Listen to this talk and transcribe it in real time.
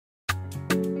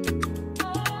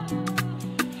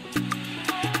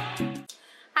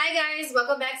Hi guys,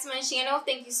 welcome back to my channel.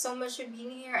 Thank you so much for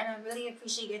being here and I really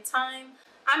appreciate your time.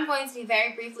 I'm going to be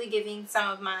very briefly giving you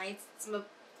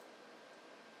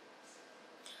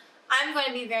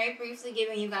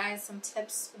guys some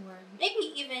tips or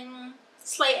maybe even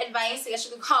slight advice, I guess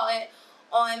you could call it,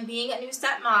 on being a new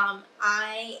stepmom.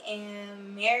 I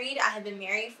am married. I have been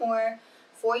married for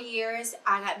 4 years.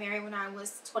 I got married when I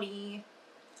was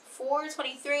 24,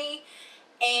 23.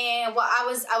 And well, I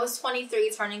was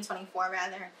 23, turning 24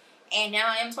 rather, and now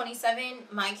I am 27.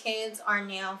 My kids are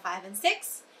now 5 and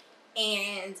 6,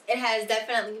 and it has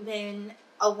definitely been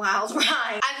a wild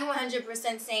ride. I can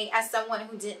 100% say, as someone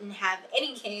who didn't have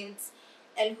any kids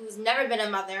and who's never been a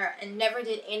mother and never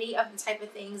did any of the type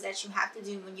of things that you have to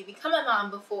do when you become a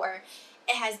mom before,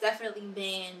 it has definitely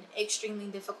been extremely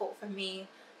difficult for me.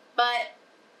 But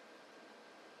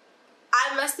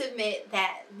I must admit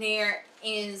that there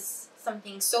is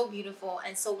something so beautiful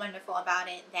and so wonderful about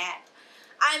it that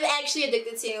I'm actually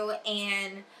addicted to,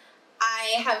 and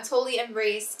I have totally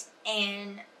embraced,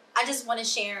 and I just want to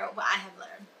share what I have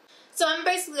learned. So I'm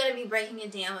basically going to be breaking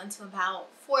it down into about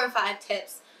 4 or 5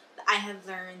 tips that I have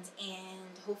learned,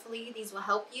 and hopefully these will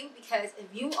help you, because if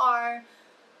you are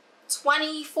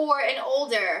 24 and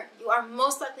older, you are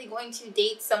most likely going to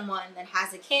date someone that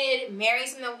has a kid, marry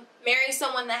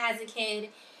someone that has a kid,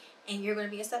 and you're going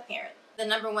to be a step-parent. The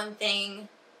number one thing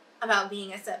about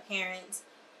being a step-parent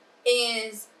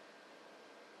is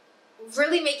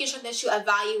really making sure that you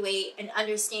evaluate and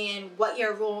understand what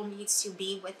your role needs to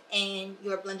be within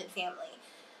your blended family.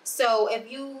 So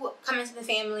if you come into the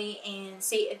family and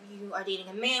say if you are dating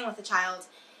a man with a child,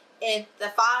 if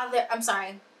the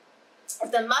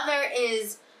mother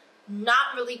is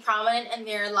not really prominent in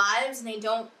their lives and they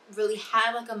don't really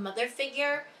have like a mother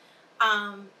figure,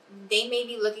 they may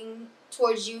be looking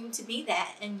towards you to be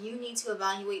that, and you need to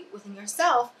evaluate within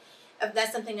yourself if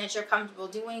that's something that you're comfortable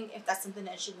doing, if that's something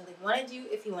that you really want to do,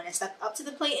 if you want to step up to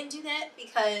the plate and do that,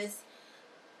 because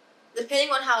depending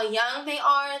on how young they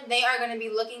are going to be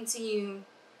looking to you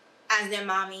as their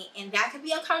mommy, and that could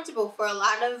be uncomfortable for a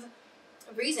lot of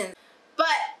reasons. But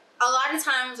a lot of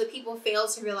times what people fail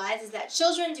to realize is that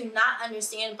children do not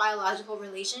understand biological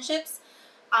relationships.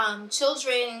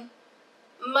 Children,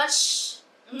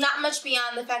 not much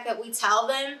beyond the fact that we tell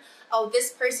them, oh,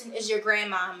 this person is your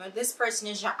grandmom, or this person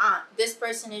is your aunt, this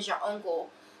person is your uncle,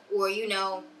 or, you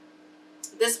know,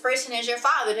 this person is your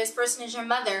father, this person is your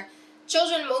mother.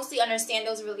 Children mostly understand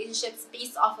those relationships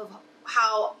based off of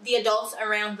how the adults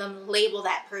around them label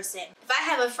that person. If I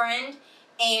have a friend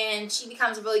and she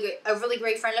becomes a really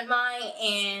great friend of mine,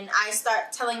 and I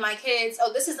start telling my kids,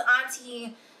 oh, this is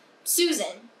Auntie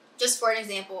Susan, just for an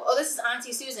example. Oh, this is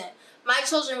Auntie Susan. My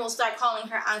children will start calling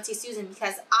her Auntie Susan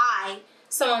because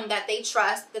someone that they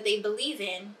trust, that they believe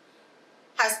in,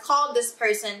 has called this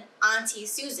person Auntie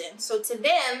Susan. So to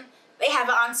them, they have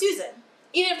an Aunt Susan.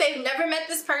 Even if they've never met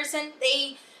this person,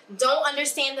 they don't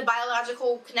understand the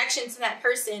biological connection to that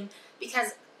person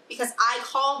because I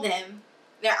call them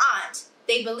their aunt.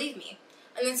 They believe me.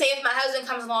 And then say if my husband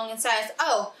comes along and says,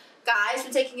 oh, guys,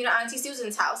 we're taking you to Auntie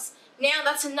Susan's house. Now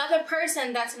that's another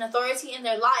person that's an authority in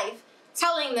their life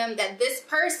telling them that this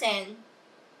person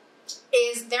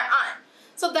is their aunt.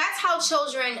 So that's how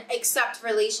children accept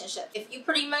relationships. If you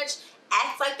pretty much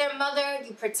act like their mother,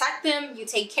 you protect them, you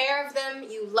take care of them,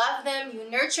 you love them, you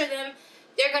nurture them,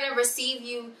 they're going to receive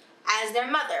you as their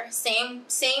mother. Same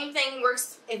thing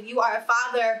works if you are a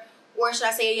father, or should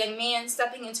I say a young man,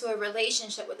 stepping into a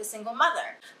relationship with a single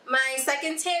mother. My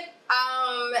second tip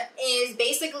is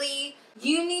basically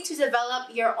you need to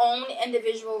develop your own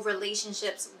individual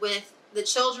relationships with the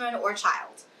children or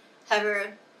child.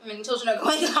 However many children are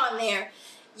going on there.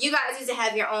 You guys need to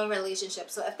have your own relationship.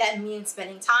 So if that means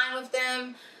spending time with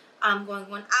them, going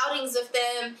on outings with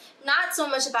them, not so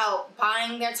much about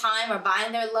buying their time or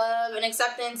buying their love and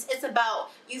acceptance. It's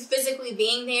about you physically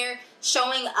being there,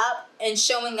 showing up, and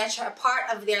showing that you're a part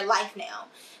of their life now.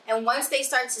 And once they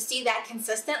start to see that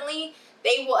consistently,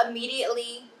 they will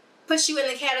immediately put you in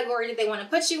the category that they want to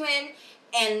put you in,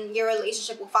 and your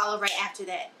relationship will follow right after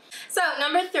that. So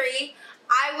number 3,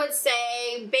 I would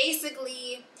say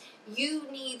basically you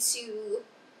need to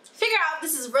figure out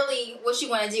this is really what you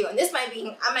want to do. And this might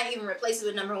be, I might even replace it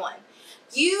with number 1.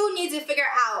 You need to figure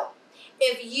out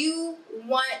if you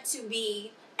want to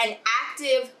be an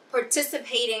active,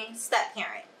 participating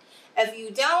step-parent. If you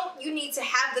don't, you need to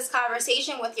have this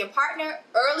conversation with your partner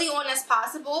early on as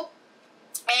possible.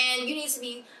 And you need to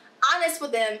be honest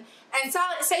with them and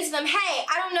say to them, hey,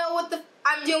 I don't know what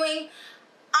I'm doing.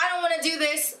 I don't want to do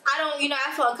this.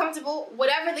 I feel uncomfortable.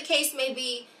 Whatever the case may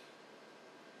be,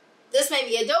 this this may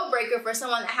be a deal breaker for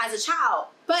someone that has a child,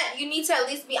 but you need to at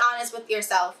least be honest with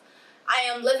yourself. I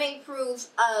am living proof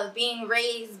of being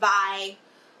raised by,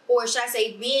 or should I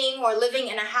say being or living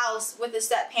in a house with a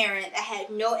step parent that had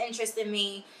no interest in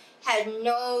me, had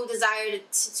no desire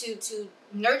to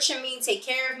nurture me, take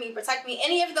care of me, protect me,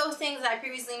 any of those things that I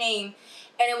previously named.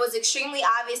 And it was extremely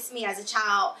obvious to me as a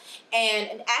child, and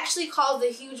it actually caused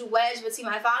a huge wedge between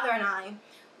my father and I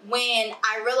when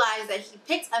I realized that he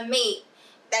picked a mate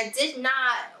that did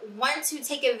not want to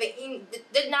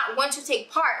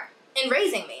take part in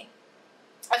raising me.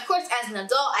 Of course, as an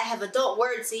adult, I have adult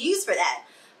words to use for that.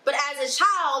 But as a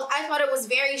child, I thought it was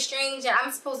very strange that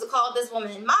I'm supposed to call this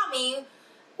woman mommy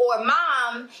or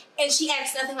mom, and she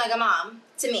acts nothing like a mom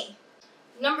to me.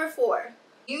 Number 4,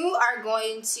 you are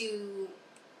going to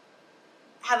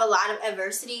have a lot of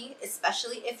adversity,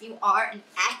 especially if you are an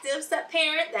active step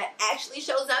parent that actually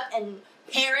shows up and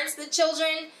parents the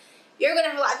children. You're going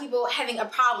to have a lot of people having a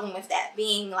problem with that,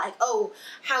 being like, oh,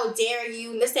 how dare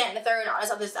you, and this, that, and the third, and all this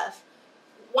other stuff.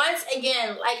 Once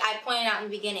again, like I pointed out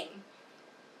in the beginning,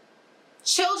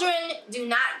 children do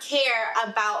not care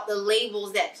about the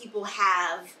labels that people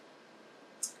have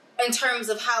in terms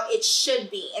of how it should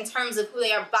be, in terms of who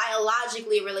they are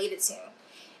biologically related to.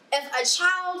 If a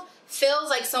child feels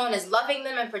like someone is loving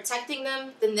them and protecting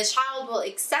them, then the child will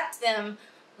accept them,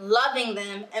 loving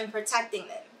them, and protecting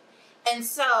them. And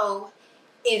so,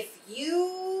 if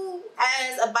you,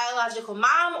 as a biological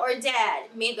mom or dad,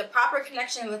 made the proper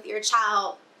connection with your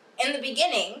child in the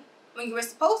beginning, when you were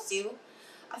supposed to,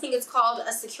 I think it's called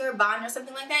a secure bond or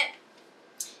something like that,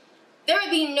 there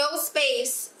would be no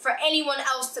space for anyone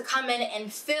else to come in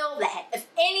and fill that. If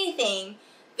anything,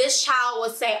 this child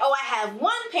would say, oh, I have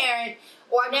one parent,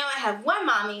 or now I have one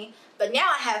mommy, but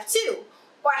now I have 2.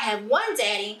 Or I have one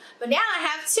daddy, but now I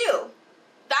have 2.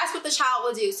 That's what the child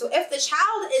will do. So if the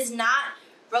child is not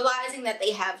realizing that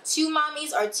they have 2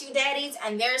 mommies or 2 daddies,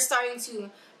 and they're starting to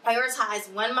prioritize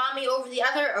one mommy over the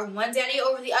other or one daddy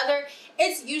over the other,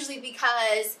 it's usually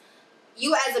because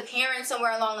you as a parent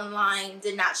somewhere along the line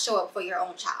did not show up for your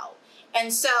own child.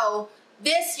 And so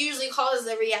this usually causes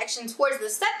a reaction towards the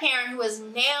step parent who is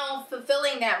now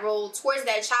fulfilling that role towards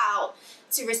that child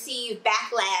to receive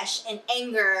backlash and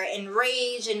anger and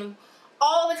rage and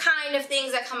all the kind of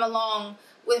things that come along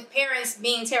with parents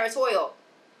being territorial.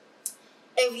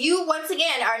 If you, once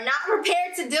again, are not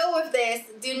prepared to deal with this,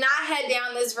 do not head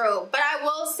down this road. But I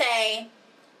will say,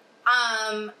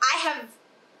 I have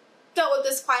dealt with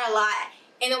this quite a lot.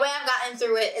 And the way I've gotten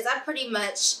through it is I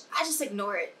just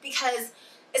ignore it. Because,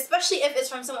 especially if it's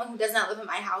from someone who does not live in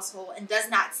my household and does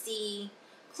not see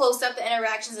close up the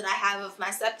interactions that I have with my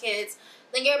stepkids,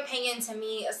 then your opinion to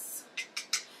me is,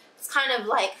 it's kind of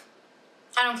like,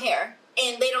 I don't care.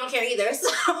 And they don't care either. So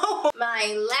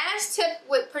my last tip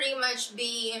would pretty much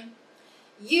be,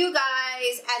 you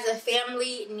guys as a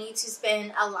family need to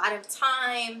spend a lot of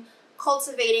time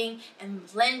cultivating and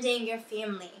blending your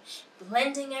family.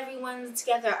 Blending everyone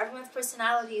together, everyone's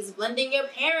personalities, blending your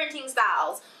parenting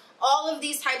styles, all of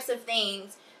these types of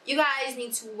things. You guys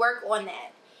need to work on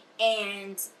that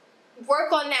and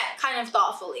work on that kind of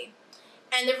thoughtfully.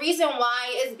 And the reason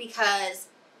why is because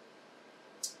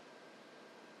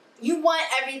you want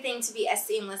everything to be as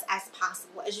seamless as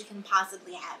possible as you can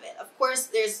possibly have it. Of course,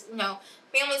 there's,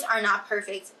 families are not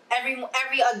perfect. Every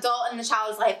adult in the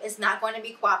child's life is not going to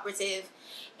be cooperative,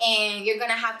 and you're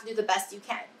going to have to do the best you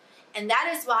can. And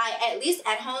that is why, at least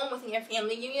at home within your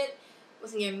family unit,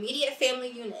 within your immediate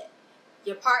family unit,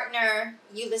 your partner,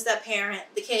 you the step parent,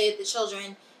 the kid, the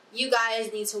children, you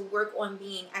guys need to work on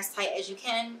being as tight as you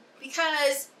can,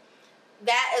 because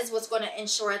that is what's going to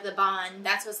ensure the bond.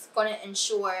 That's what's going to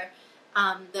ensure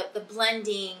the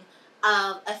blending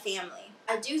of a family.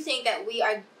 I do think that we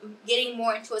are getting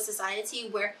more into a society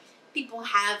where people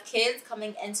have kids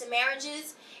coming into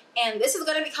marriages, and this is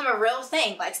going to become a real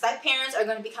thing. Like, step parents are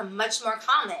going to become much more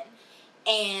common,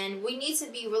 and we need to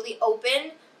be really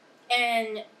open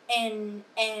and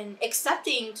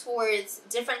accepting towards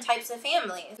different types of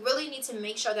families. We really need to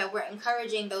make sure that we're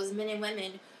encouraging those men and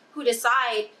women who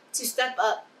decide to step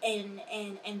up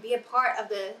and be a part of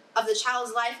the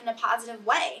child's life in a positive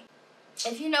way.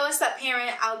 If you know a step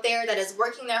parent out there that is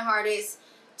working their hardest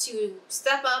to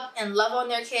step up and love on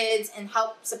their kids and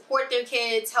help support their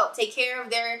kids, help take care of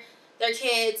their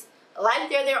kids like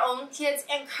they're their own kids,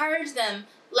 encourage them.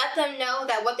 Let them know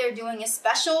that what they're doing is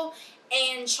special,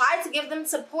 and try to give them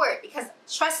support, because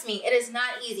trust me, it is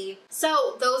not easy.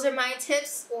 So those are my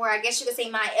tips, or I guess you could say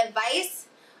my advice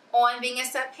on being a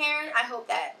step parent. I hope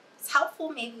that it's helpful.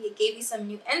 Maybe it gave you some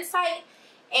new insight.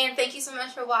 And thank you so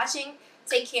much for watching.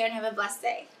 Take care and have a blessed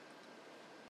day.